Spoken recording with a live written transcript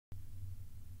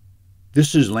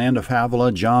This is Land of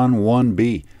Havilah, John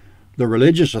 1b. The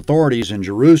religious authorities in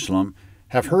Jerusalem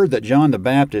have heard that John the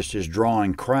Baptist is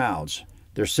drawing crowds.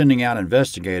 They're sending out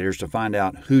investigators to find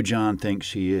out who John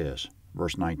thinks he is.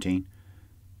 Verse 19.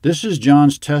 This is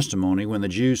John's testimony when the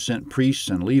Jews sent priests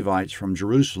and Levites from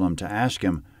Jerusalem to ask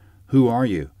him, "Who are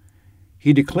you?"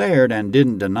 He declared and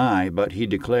didn't deny, but he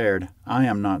declared, "I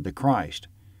am not the Christ."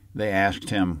 They asked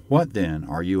him, "What then?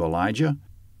 Are you Elijah?"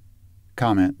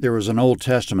 Comment: There was an Old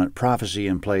Testament prophecy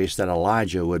in place that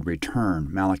Elijah would return,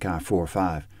 Malachi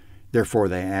 4:5. Therefore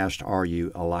they asked, "Are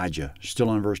you Elijah?"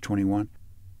 Still in verse 21.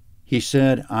 He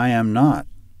said, "I am not."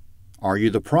 "Are you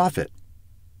the prophet?"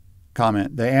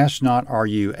 Comment: They asked not, "Are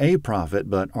you a prophet?"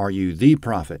 but "Are you the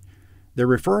prophet?" They're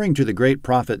referring to the great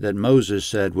prophet that Moses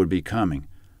said would be coming.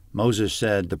 Moses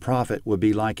said the prophet would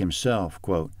be like himself,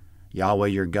 quote, "Yahweh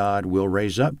your God will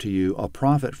raise up to you a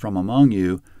prophet from among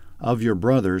you of your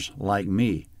brothers like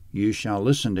me. You shall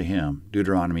listen to him."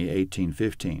 Deuteronomy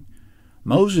 18:15.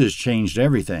 Moses changed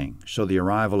everything, so the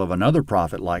arrival of another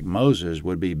prophet like Moses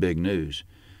would be big news.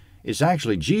 It's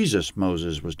actually Jesus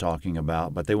Moses was talking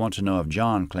about, but they want to know if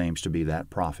John claims to be that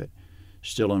prophet.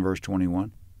 Still in verse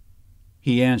 21.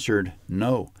 He answered,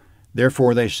 "No."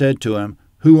 Therefore they said to him,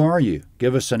 "Who are you?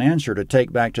 Give us an answer to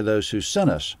take back to those who sent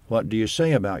us. What do you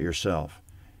say about yourself?"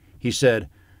 He said,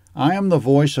 "I am the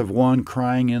voice of one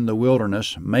crying in the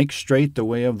wilderness, 'Make straight the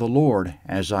way of the Lord,'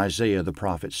 as Isaiah the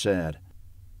prophet said."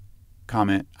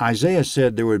 Comment: Isaiah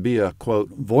said there would be a, quote,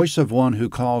 "voice of one who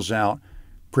calls out,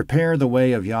 'Prepare the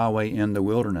way of Yahweh in the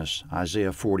wilderness,'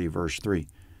 Isaiah 40, verse 3.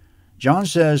 John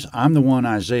says, "I'm the one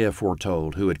Isaiah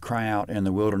foretold who would cry out in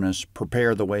the wilderness,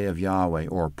 'Prepare the way of Yahweh,'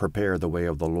 or 'Prepare the way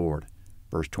of the Lord."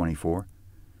 Verse 24.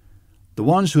 The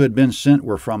ones who had been sent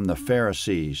were from the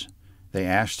Pharisees. They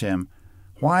asked him,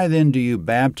 "Why then do you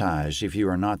baptize if you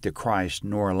are not the Christ,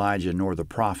 nor Elijah, nor the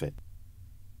prophet?"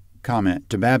 Comment: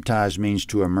 To baptize means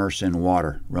to immerse in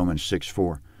water. Romans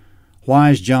 6:4.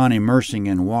 Why is John immersing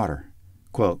in water?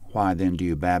 Quote, "Why then do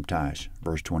you baptize?"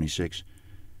 Verse 26.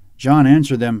 John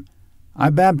answered them, "I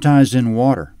baptize in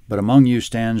water, but among you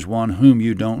stands one whom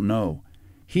you don't know.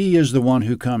 He is the one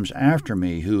who comes after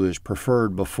me, who is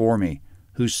preferred before me,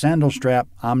 whose sandal strap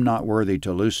I'm not worthy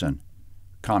to loosen."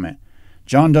 Comment: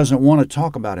 John doesn't want to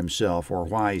talk about himself or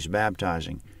why he's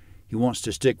baptizing. He wants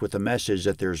to stick with the message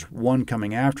that there's one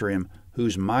coming after him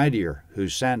who's mightier,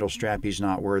 whose sandal strap he's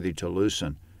not worthy to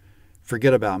loosen.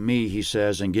 "Forget about me," he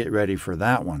says, "and get ready for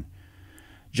that one."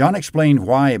 John explained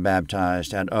why he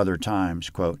baptized at other times,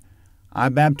 quote, "I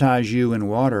baptize you in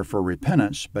water for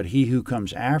repentance, but he who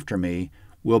comes after me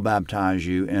will baptize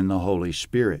you in the Holy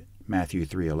Spirit." Matthew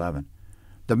 3:11.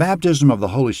 The baptism of the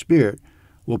Holy Spirit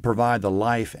will provide the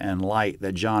life and light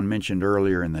that John mentioned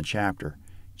earlier in the chapter.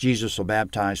 Jesus will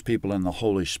baptize people in the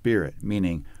Holy Spirit,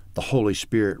 meaning the Holy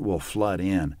Spirit will flood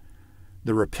in.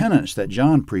 The repentance that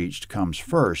John preached comes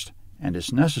first, and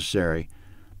it's necessary,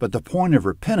 but the point of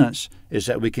repentance is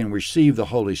that we can receive the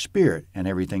Holy Spirit and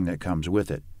everything that comes with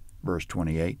it. Verse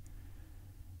 28.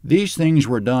 These things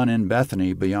were done in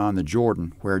Bethany beyond the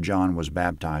Jordan, where John was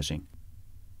baptizing.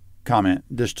 Comment: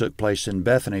 This took place in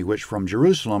Bethany, which from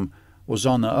Jerusalem was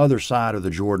on the other side of the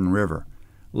Jordan River.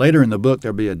 Later in the book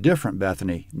there'll be a different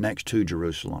Bethany next to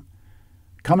Jerusalem.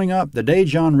 Coming up, the day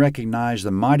John recognized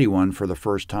the Mighty One for the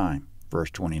first time.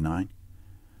 Verse 29.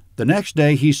 The next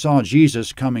day he saw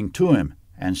Jesus coming to him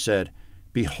and said,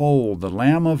 "Behold, the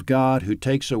Lamb of God who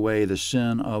takes away the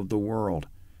sin of the world."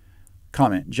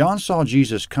 Comment: John saw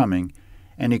Jesus coming,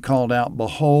 and he called out,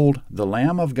 "Behold, the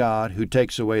Lamb of God who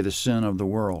takes away the sin of the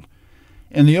world."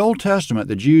 In the Old Testament,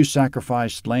 the Jews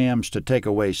sacrificed lambs to take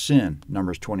away sin,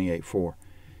 Numbers 28:4.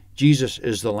 Jesus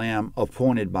is the Lamb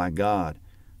appointed by God.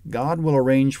 God will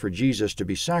arrange for Jesus to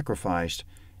be sacrificed,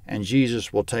 and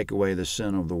Jesus will take away the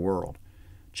sin of the world.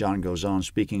 John goes on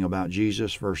speaking about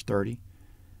Jesus, verse 30.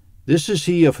 This is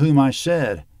he of whom I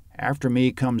said, "After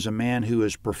me comes a man who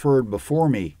is preferred before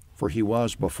me, for he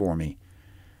was before me."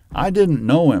 I didn't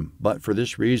know him, but for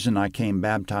this reason I came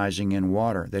baptizing in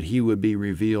water, that he would be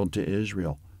revealed to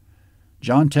Israel.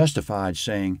 John testified,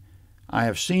 saying, I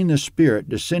have seen the Spirit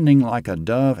descending like a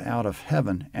dove out of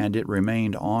heaven, and it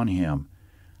remained on him.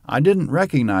 I didn't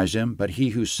recognize him, but he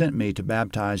who sent me to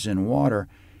baptize in water,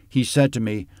 he said to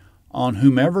me, On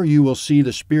whomever you will see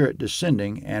the Spirit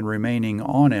descending and remaining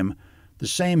on him, the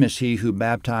same is he who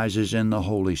baptizes in the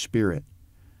Holy Spirit.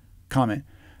 Comment: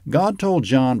 God told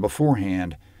John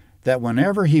beforehand that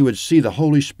whenever he would see the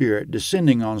Holy Spirit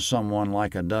descending on someone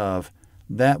like a dove,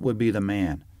 that would be the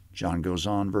man. John goes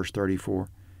on, verse 34.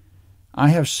 I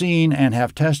have seen and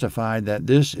have testified that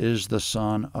this is the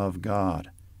Son of God.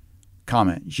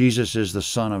 Comment: Jesus is the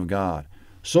Son of God.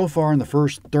 So far in the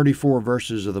first 34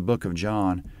 verses of the book of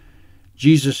John,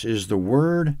 Jesus is the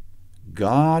Word,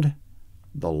 God,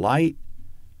 the light,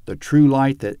 the true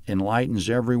light that enlightens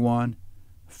everyone,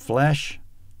 flesh,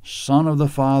 Son of the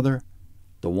Father,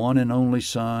 the one and only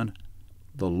Son,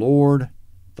 the Lord,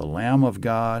 the Lamb of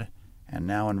God, and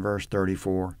now in verse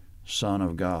 34, Son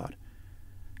of God.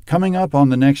 Coming up on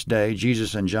the next day,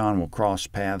 Jesus and John will cross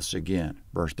paths again.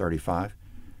 Verse 35.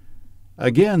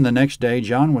 Again the next day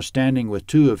John was standing with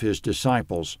two of his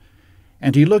disciples,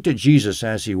 and he looked at Jesus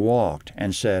as he walked,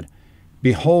 and said,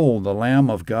 Behold the Lamb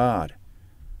of God.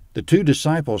 The two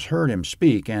disciples heard him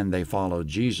speak, and they followed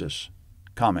Jesus.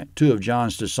 Comment, two of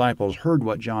John's disciples heard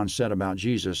what John said about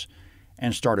Jesus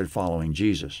and started following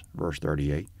Jesus. Verse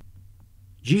 38.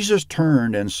 Jesus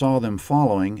turned and saw them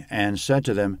following, and said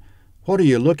to them, What are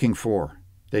you looking for?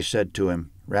 They said to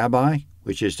him, Rabbi,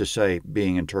 which is to say,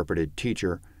 being interpreted,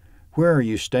 teacher, where are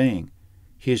you staying?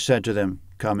 He said to them,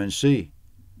 Come and see.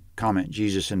 Comment,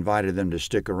 Jesus invited them to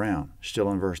stick around. Still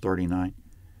in verse 39.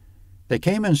 They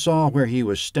came and saw where he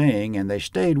was staying, and they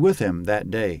stayed with him that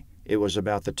day. It was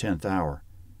about the 10th hour.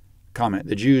 Comment,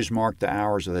 the Jews marked the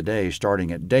hours of the day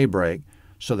starting at daybreak,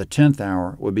 so the 10th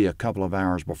hour would be a couple of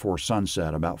hours before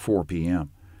sunset, about 4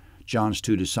 p.m. John's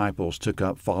two disciples took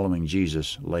up following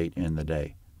Jesus late in the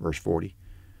day. Verse 40.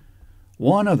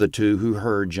 One of the two who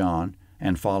heard John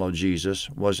and followed Jesus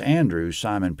was Andrew,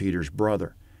 Simon Peter's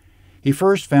brother. He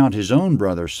first found his own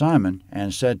brother Simon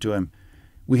and said to him,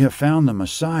 We have found the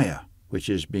Messiah, which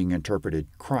is being interpreted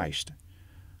Christ.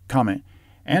 Comment,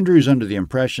 Andrew's under the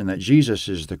impression that Jesus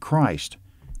is the Christ.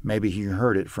 Maybe he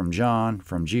heard it from John,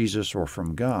 from Jesus, or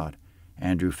from God.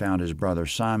 Andrew found his brother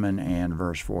Simon, and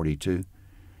verse 42.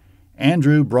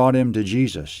 Andrew brought him to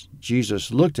Jesus.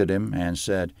 Jesus looked at him and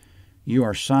said, You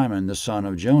are Simon the son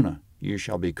of Jonah. You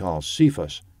shall be called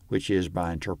Cephas, which is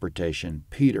by interpretation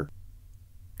Peter.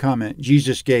 Comment,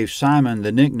 Jesus gave Simon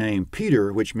the nickname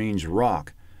Peter, which means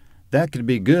rock. That could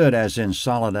be good as in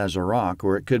solid as a rock,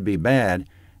 or it could be bad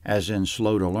as in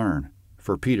slow to learn.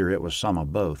 For Peter it was some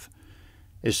of both.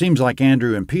 It seems like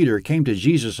Andrew and Peter came to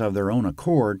Jesus of their own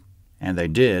accord, and they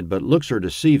did, but looks are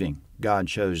deceiving. God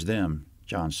chose them.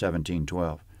 John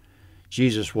 17:12.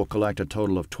 Jesus will collect a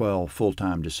total of 12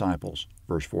 full-time disciples.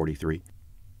 Verse 43.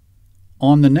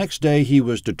 On the next day he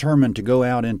was determined to go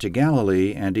out into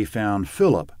Galilee, and he found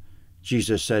Philip.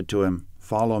 Jesus said to him,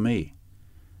 Follow me.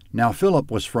 Now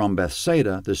Philip was from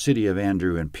Bethsaida, the city of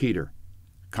Andrew and Peter.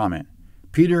 Comment,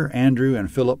 Peter, Andrew, and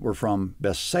Philip were from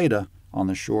Bethsaida on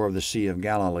the shore of the Sea of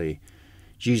Galilee.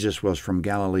 Jesus was from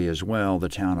Galilee as well, the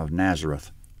town of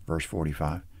Nazareth. Verse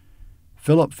 45.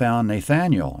 Philip found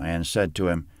Nathanael and said to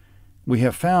him, We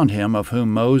have found him of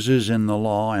whom Moses in the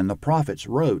law and the prophets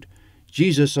wrote,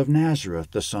 Jesus of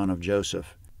Nazareth, the son of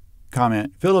Joseph.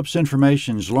 Comment, Philip's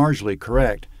information is largely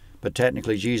correct, but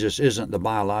technically Jesus isn't the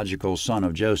biological son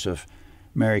of Joseph.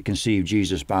 Mary conceived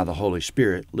Jesus by the Holy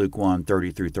Spirit, Luke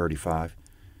 1:30-35.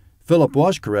 Philip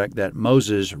was correct that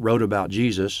Moses wrote about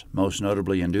Jesus, most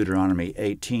notably in Deuteronomy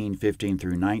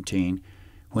 18:15-19,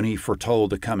 when he foretold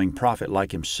the coming prophet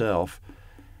like himself.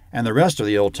 And the rest of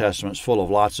the Old Testament is full of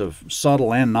lots of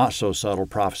subtle and not so subtle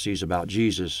prophecies about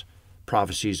Jesus,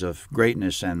 prophecies of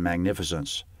greatness and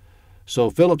magnificence. So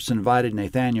Philip's invited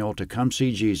Nathanael to come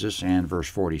see Jesus, and verse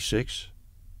 46,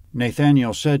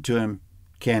 Nathanael said to him,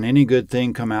 Can any good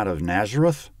thing come out of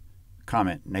Nazareth?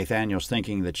 Comment, Nathanael's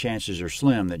thinking the chances are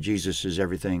slim that Jesus is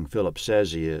everything Philip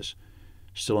says he is.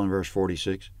 Still in verse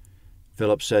 46,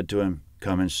 Philip said to him,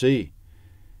 Come and see.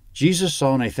 Jesus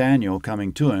saw Nathanael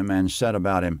coming to him and said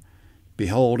about him,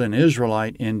 Behold, an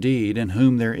Israelite indeed, in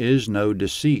whom there is no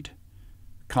deceit.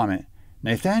 Comment,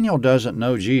 Nathanael doesn't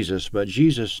know Jesus, but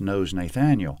Jesus knows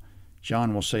Nathanael.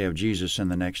 John will say of Jesus in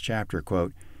the next chapter,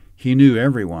 quote, He knew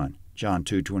everyone, John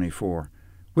 2:24,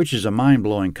 which is a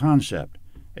mind-blowing concept.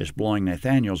 It's blowing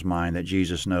Nathanael's mind that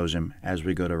Jesus knows him as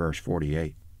we go to verse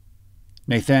 48.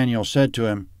 Nathanael said to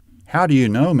him, How do you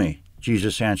know me?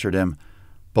 Jesus answered him,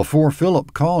 Before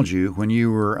Philip called you, when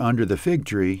you were under the fig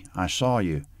tree, I saw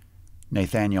you.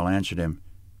 Nathanael answered him,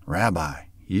 Rabbi,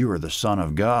 you are the Son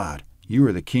of God. You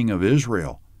are the King of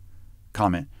Israel.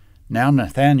 Comment, now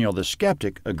Nathanael the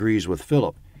skeptic agrees with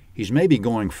Philip. He's maybe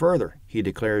going further. He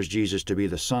declares Jesus to be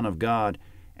the Son of God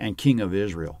and King of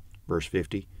Israel. Verse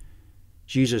 50.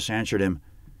 Jesus answered him,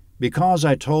 Because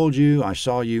I told you I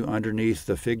saw you underneath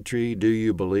the fig tree, do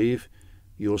you believe?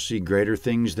 You'll see greater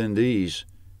things than these.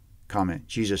 Comment,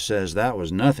 Jesus says that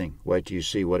was nothing. Wait till you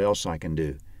see what else I can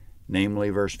do. Namely,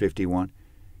 verse 51,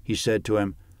 he said to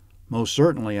him, Most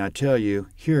certainly I tell you,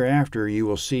 hereafter you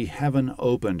will see heaven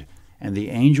opened, and the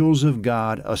angels of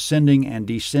God ascending and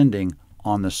descending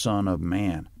on the Son of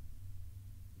Man.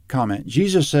 Comment: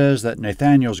 Jesus says that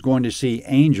Nathanael's going to see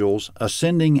angels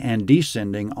ascending and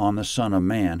descending on the Son of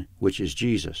Man, which is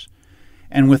Jesus.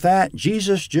 And with that,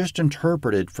 Jesus just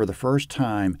interpreted for the first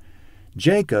time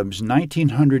Jacob's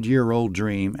 1900-year-old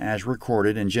dream as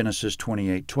recorded in Genesis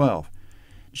 28:12.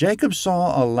 Jacob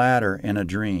saw a ladder in a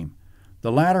dream.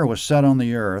 The ladder was set on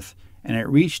the earth, and it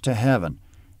reached to heaven.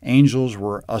 Angels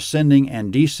were ascending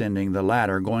and descending the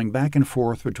ladder, going back and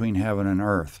forth between heaven and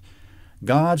earth.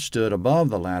 God stood above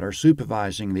the ladder,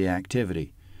 supervising the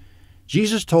activity.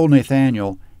 Jesus told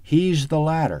Nathanael, He's the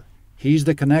ladder. He's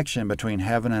the connection between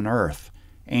heaven and earth.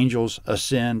 Angels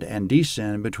ascend and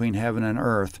descend between heaven and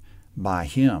earth by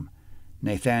Him.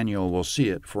 Nathanael will see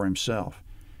it for himself.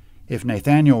 If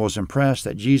Nathanael was impressed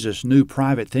that Jesus knew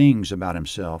private things about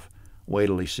himself, wait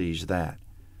till he sees that.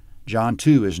 John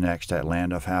 2 is next at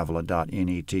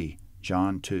landofhavilah.net.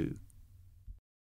 John 2.